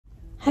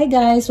Hi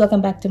guys,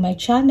 welcome back to my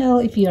channel.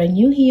 If you are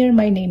new here,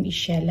 my name is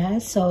Shella.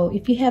 So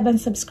if you haven't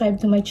subscribed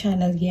to my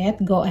channel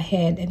yet, go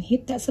ahead and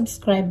hit that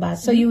subscribe button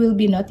so you will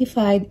be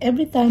notified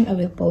every time I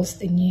will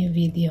post a new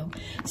video.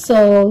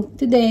 So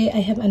today I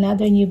have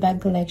another new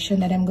bag collection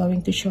that I'm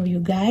going to show you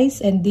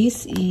guys, and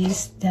this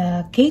is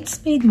the KATE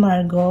SPADE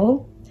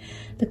MARGAUX.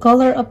 The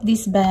color of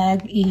this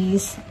bag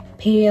is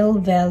pale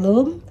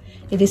vellum.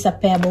 It is a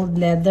pebbled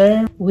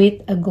leather with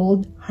a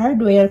gold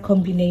hardware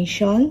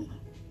combination.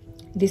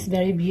 This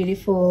very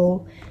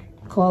beautiful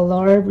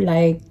color,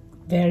 like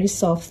very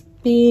soft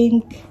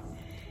pink,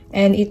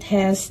 and it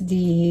has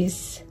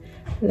this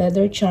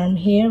leather charm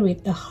here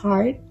with the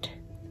heart,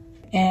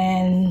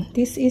 and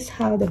this is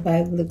how the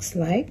bag looks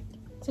like.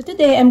 So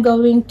today I'm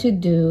going to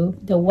do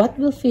the what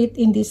will fit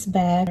in this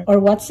bag,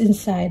 or what's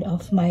inside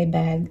of my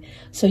bag.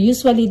 So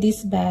usually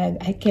this bag,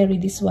 I carry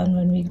this one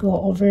when we go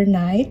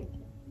overnight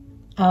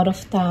out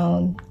of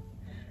town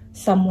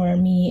somewhere,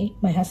 me,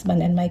 my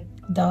husband, and my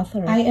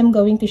daughter. I am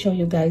going to show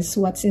you guys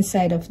what's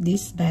inside of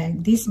this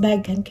bag. This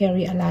bag can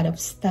carry a lot of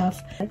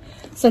stuff.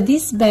 So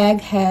this bag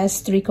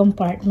has 3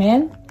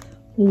 compartments,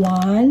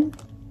 1,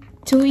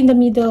 2 in the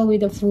middle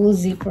with a full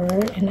zipper,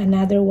 and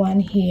another one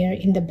here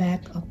in the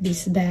back of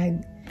this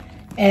bag.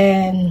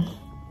 And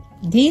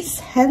this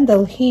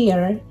handle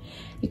here,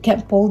 you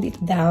can pull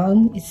it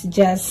down. It's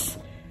just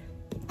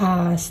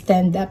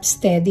stand up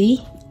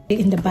steady.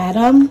 In the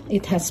bottom,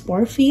 it has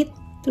 4 feet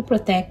to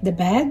protect the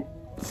bag,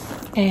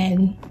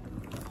 and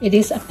it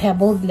is a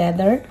pebbled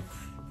leather,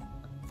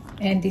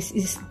 and this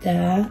is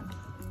the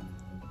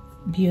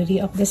beauty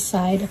of the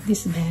side of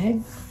this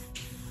bag.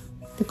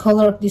 The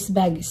color of this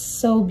bag is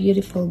so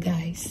beautiful,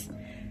 guys.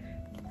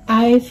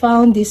 I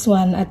found this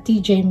one at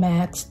TJ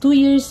Maxx 2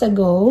 years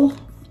ago.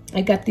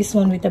 I got this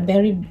one with a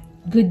very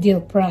good deal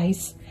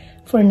price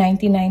for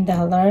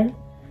 $99.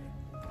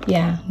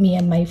 Yeah, me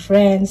and my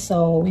friends.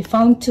 So we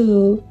found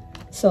 2.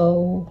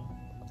 So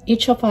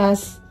each of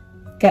us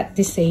got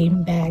the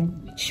same bag,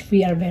 which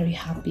we are very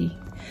happy.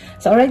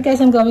 So alright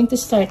guys, I'm going to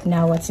start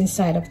now what's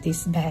inside of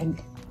this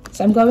bag.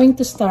 So I'm going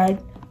to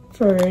start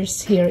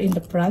first here in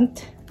the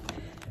front.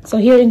 So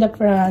here in the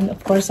front,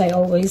 of course, I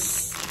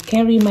always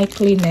carry my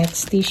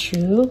Kleenex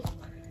tissue,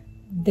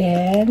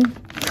 then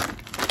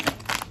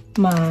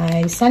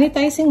my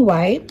sanitizing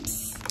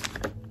wipes,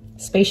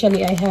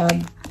 especially I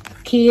have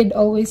kid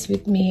always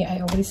with me, I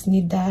always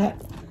need that.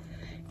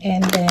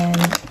 And then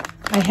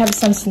I have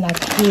some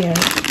snack here.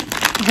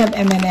 I have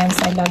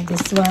M&M's. I love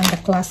this one, the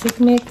classic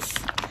mix,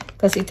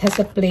 because it has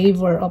a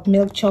flavor of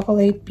milk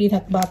chocolate,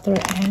 peanut butter,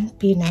 and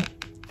peanut.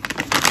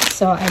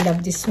 So I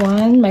love this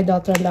one. My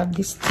daughter loves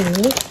this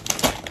too.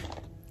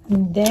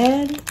 And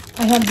then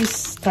I have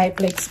this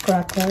triplex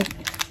cracker.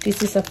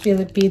 This is a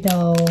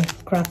Filipino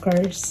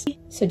crackers.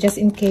 So just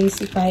in case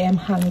if I am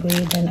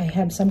hungry, then I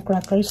have some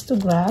crackers to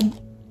grab.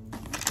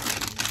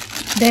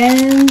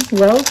 Then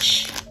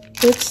Welch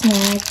fruit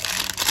snack.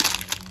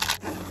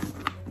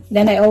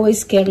 Then I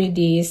always carry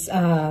this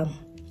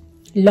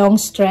long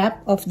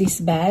strap of this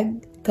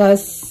bag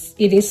because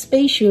it is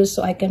spacious,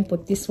 so I can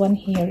put this one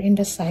here in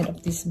the side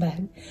of this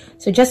bag.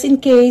 So just in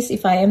case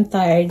if I am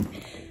tired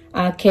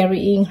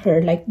carrying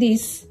her like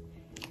this,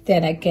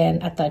 then I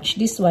can attach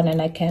this one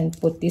and I can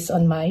put this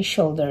on my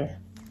shoulder.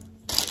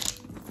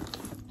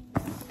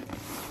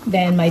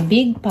 Then my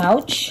big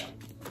pouch,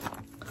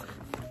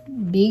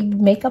 big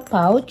makeup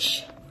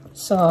pouch.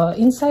 So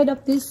inside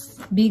of this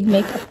big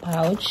makeup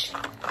pouch,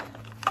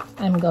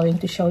 I'm going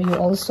to show you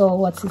also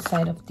what's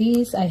inside of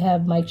this. I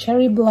have my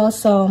cherry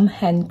blossom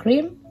hand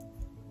cream,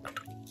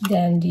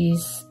 then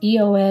this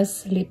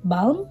EOS lip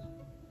balm,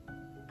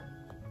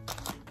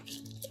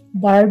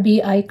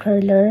 Barbie eye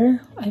curler.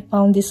 I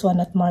found this one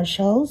at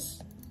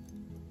Marshall's.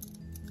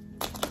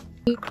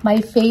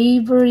 My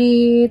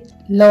favorite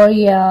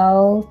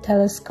L'Oreal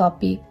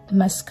telescopic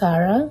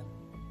mascara.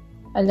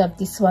 I love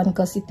this one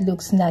because it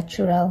looks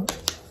natural.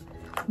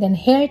 Then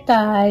hair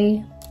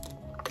tie,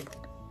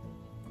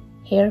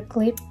 hair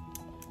clip,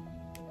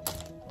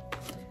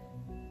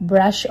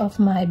 brush of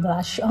my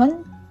blush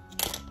on,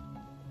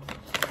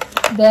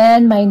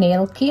 then my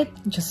nail kit,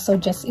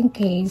 just in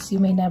case, you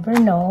may never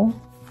know.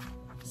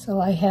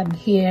 So I have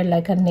here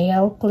like a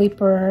nail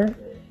clipper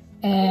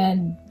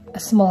and a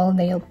small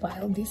nail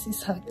file. This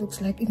is how it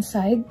looks like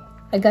inside.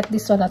 I got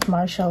this one at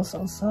Marshall's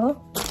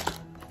also.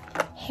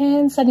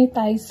 Hand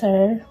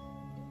sanitizer.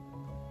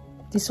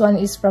 This one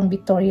is from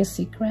Victoria's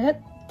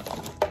Secret.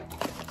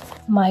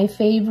 My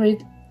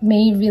favorite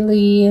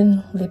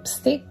Maybelline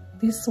lipstick.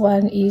 This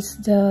one is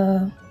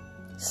the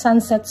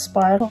Sunset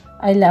Spark.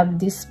 I love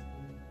this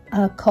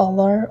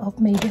color of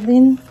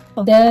Maybelline.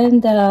 Then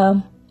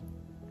the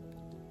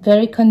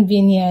very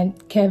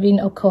convenient Kevin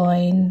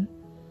Aucoin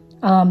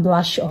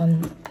blush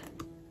on.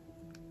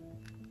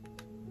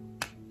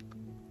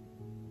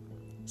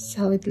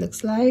 So it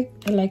looks like.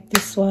 I like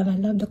this one. I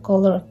love the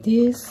color of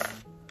this.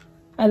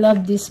 I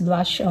love this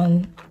blush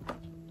on.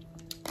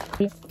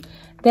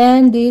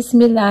 Then this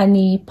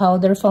Milani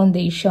powder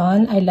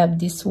foundation. I love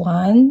this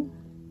one.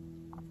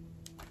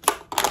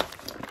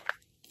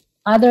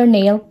 Other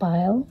nail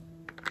file.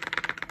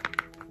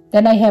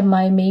 Then I have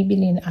my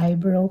Maybelline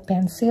eyebrow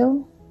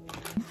pencil.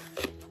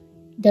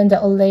 Then the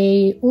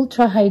Olay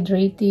Ultra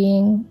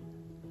Hydrating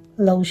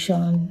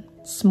Lotion,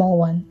 small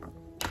one.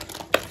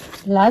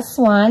 Last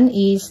one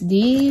is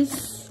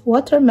this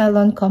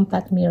watermelon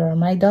compact mirror.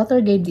 My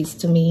daughter gave this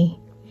to me.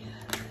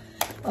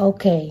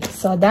 Okay,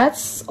 so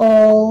that's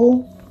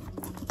all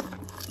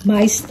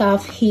my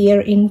stuff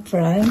here in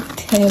front,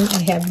 and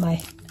I have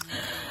my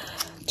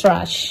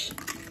trash.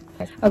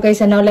 Okay,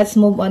 so now let's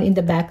move on in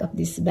the back of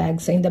this bag.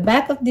 So in the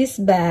back of this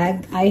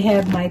bag, I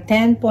have my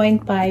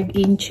 10.5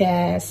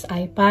 inches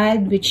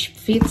iPad, which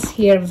fits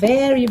here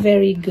very,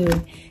 very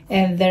good,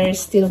 and there's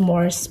still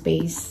more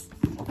space.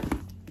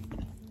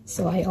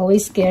 So I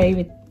always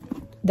carry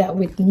that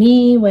with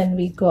me when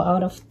we go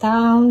out of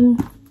town.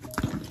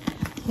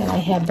 Then I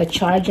have the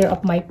charger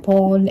of my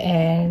phone,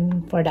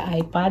 and for the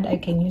iPad, I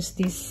can use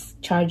this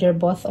charger,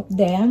 both of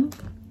them.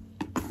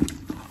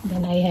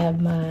 Then I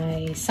have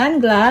my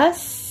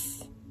sunglasses.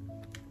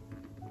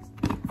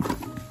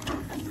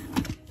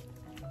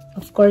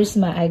 Of course,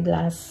 my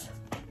eyeglass.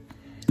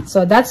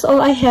 So that's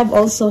all I have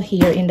also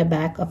here in the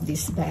back of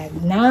this bag.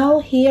 Now,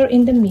 here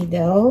in the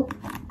middle,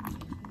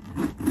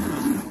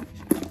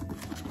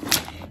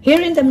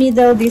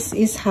 this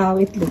is how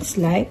it looks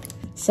like.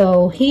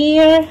 So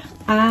here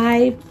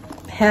I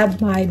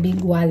have my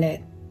big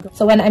wallet.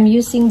 So when I'm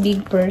using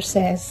big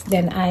purses,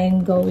 then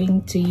I'm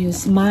going to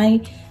use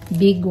my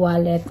big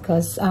wallet,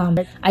 because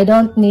I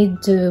don't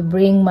need to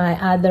bring my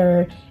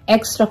other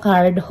extra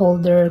card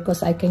holder,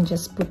 because I can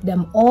just put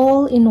them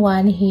all in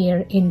one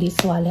here in this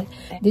wallet.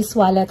 This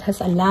wallet has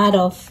a lot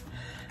of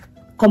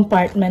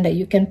compartment that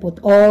you can put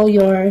all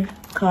your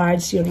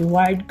cards, your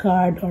reward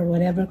card or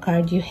whatever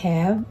card you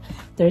have.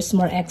 There's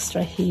more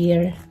extra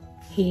here,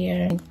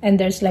 and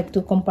there's like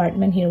 2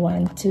 compartments here,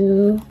 1,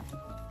 2,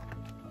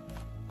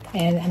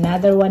 and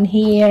another one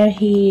here,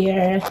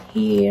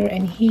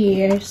 and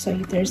here. So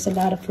there's a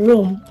lot of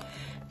room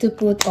to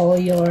put all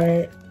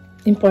your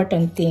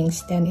important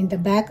things. Then in the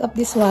back of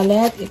this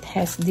wallet, it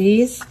has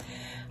this,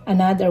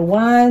 another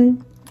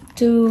 1,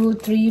 2,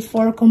 3,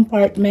 4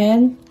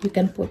 compartment. You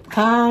can put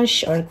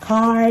cash or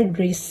card,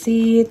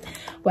 receipt,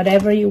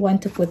 whatever you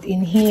want to put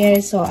in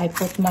here. So I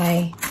put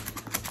my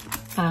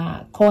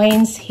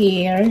coins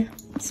here.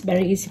 It's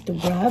very easy to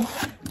grab.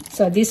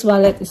 So this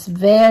wallet is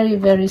very,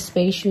 very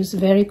spacious,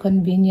 very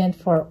convenient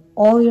for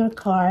all your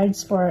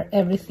cards, for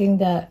everything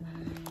that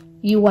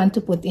you want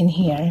to put in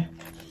here.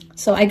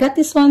 So I got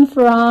this one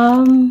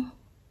from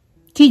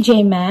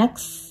TJ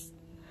Maxx,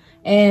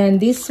 and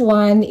this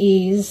one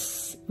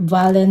is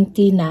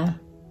Valentina.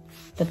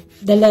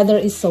 The leather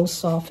is so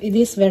soft. It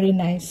is very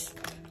nice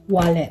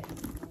wallet.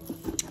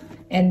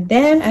 And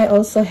then I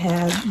also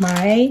have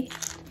my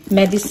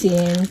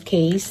medicine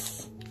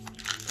case.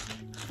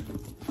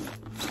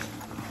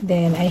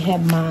 Then I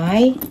have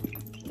my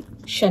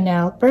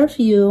Chanel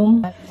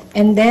perfume.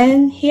 And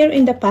then here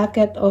in the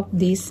pocket of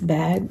this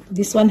bag,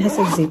 this one has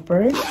a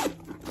zipper.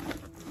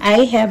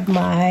 I have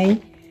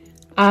my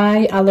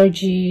eye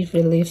allergy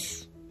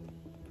relief.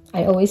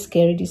 I always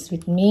carry this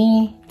with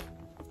me.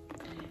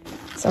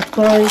 So of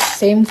course,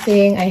 same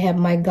thing. I have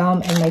my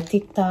gum and my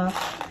TikTok.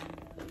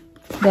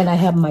 Then I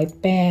have my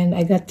pen.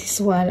 I got this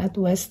one at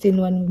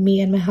Westin when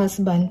me and my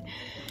husband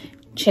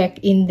check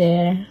in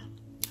there.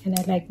 And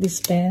I like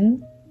this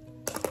pen.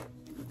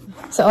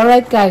 So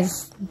alright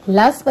guys,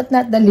 last but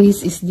not the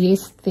least is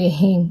this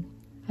thing.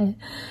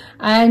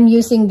 I'm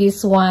using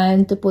this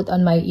one to put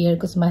on my ear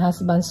because my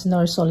husband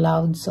snores so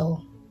loud.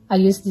 So I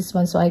use this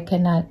one so I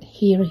cannot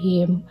hear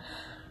him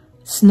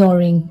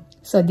snoring.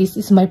 So this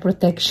is my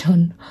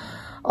protection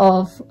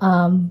of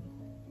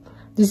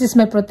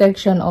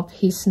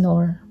his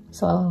snore,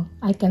 so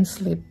I can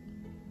sleep.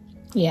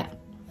 Yeah.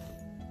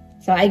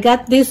 So I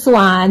got this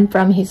one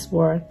from his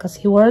work because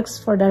he works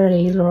for the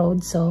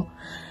railroad, so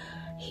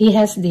he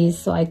has this.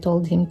 So I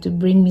told him to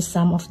bring me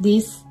some of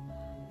this.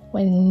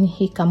 When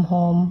he come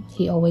home,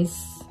 he always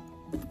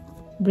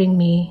bring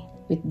me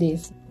with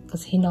this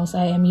because he knows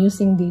I am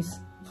using this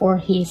for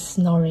his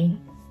snoring.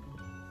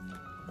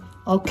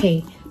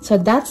 Okay, so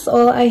that's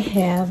all I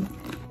have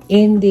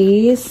in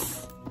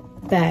this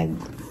bag.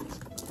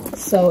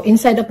 So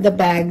inside of the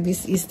bag,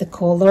 this is the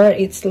color.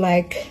 It's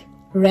like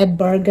red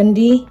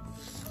burgundy.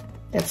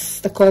 That's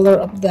the color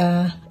of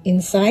the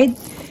inside.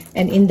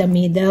 And in the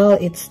middle,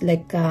 it's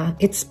like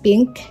it's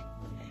pink.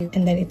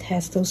 And then it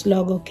has those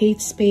logo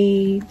KATE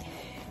Spade.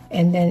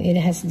 And then it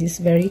has this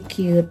very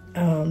cute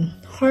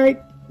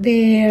heart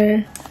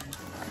there.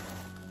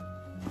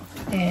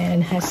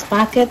 And has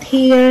pocket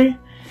here.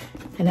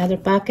 Another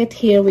pocket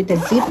here with the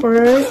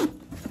zipper.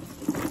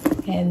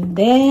 And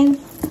then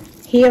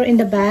here in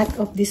the back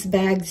of this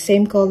bag,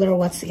 same color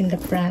what's in the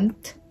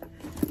front.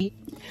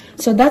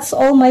 So that's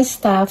all my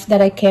stuff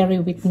that I carry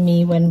with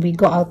me when we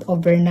go out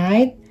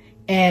overnight.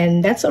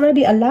 And that's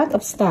already a lot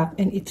of stuff.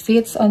 And it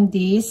fits on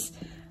this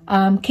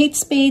KATE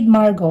Spade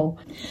MargauX.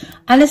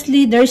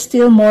 Honestly, there's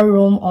still more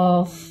room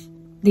of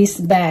this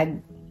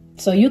bag.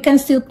 So you can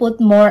still put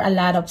a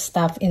lot of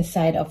stuff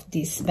inside of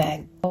this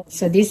bag.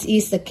 So this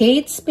is the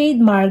KATE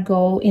Spade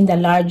Margaux in the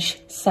large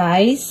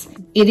size.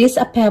 It is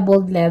a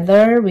pebbled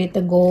leather with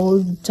a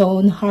gold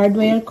tone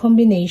hardware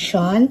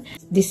combination.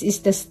 This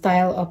is the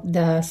style of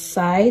the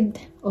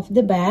side of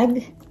the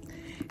bag.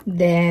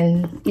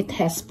 Then it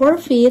has 4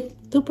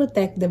 feet to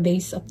protect the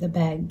base of the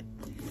bag.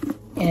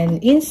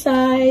 And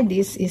inside,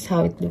 this is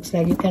how it looks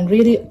like. You can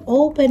really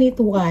open it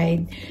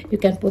wide. You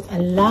can put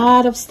a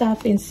lot of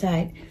stuff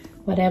inside.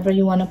 Whatever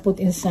you want to put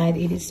inside.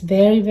 It is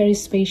very, very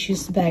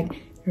spacious bag.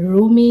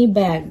 Roomy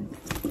bag.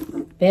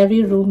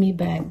 Very roomy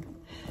bag.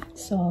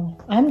 So,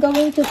 I'm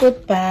going to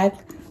put back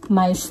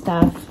my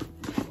stuff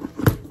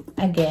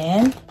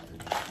again.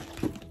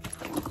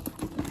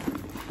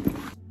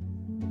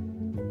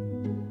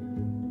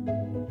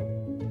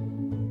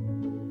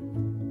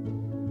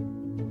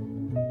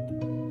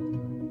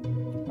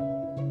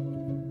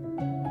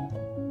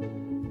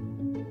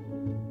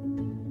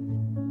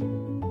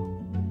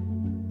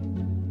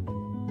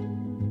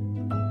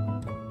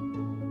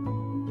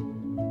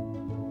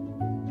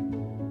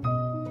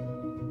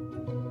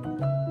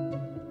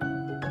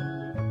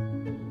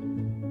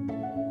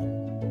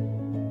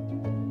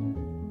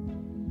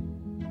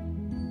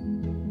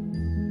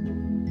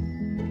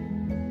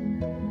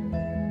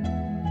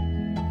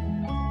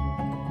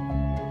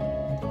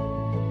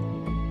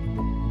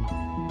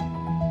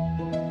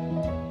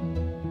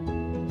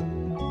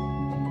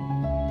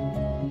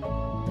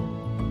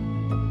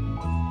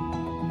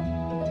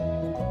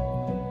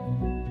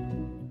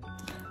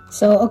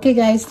 So, okay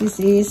guys, this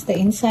is the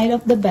inside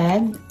of the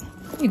bag.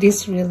 It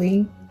is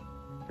really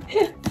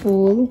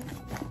full.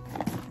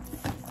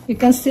 You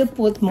can still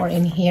put more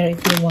in here if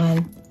you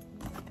want.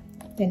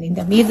 Then in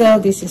the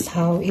middle, this is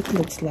how it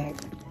looks like.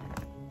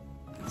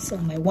 So,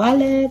 my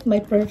wallet,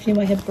 my perfume,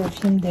 I have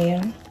perfume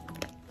there.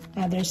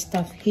 Other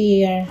stuff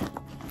here.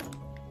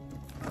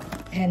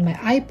 And my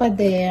iPad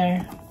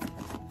there.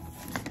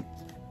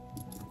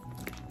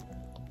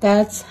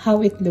 That's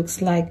how it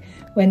looks like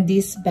when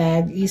this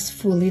bag is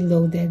fully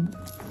loaded.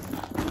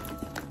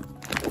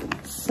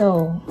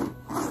 So,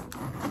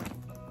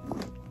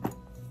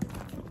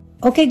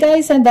 okay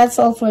guys, and that's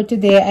all for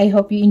today. I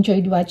hope you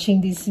enjoyed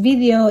watching this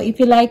video. If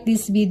you like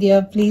this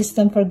video, please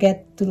don't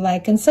forget to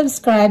like and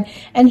subscribe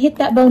and hit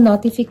that bell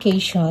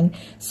notification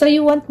so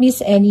you won't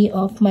miss any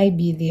of my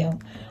video.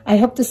 I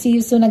hope to see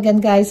you soon again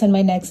guys on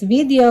my next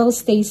video.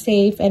 Stay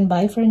safe and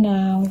bye for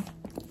now.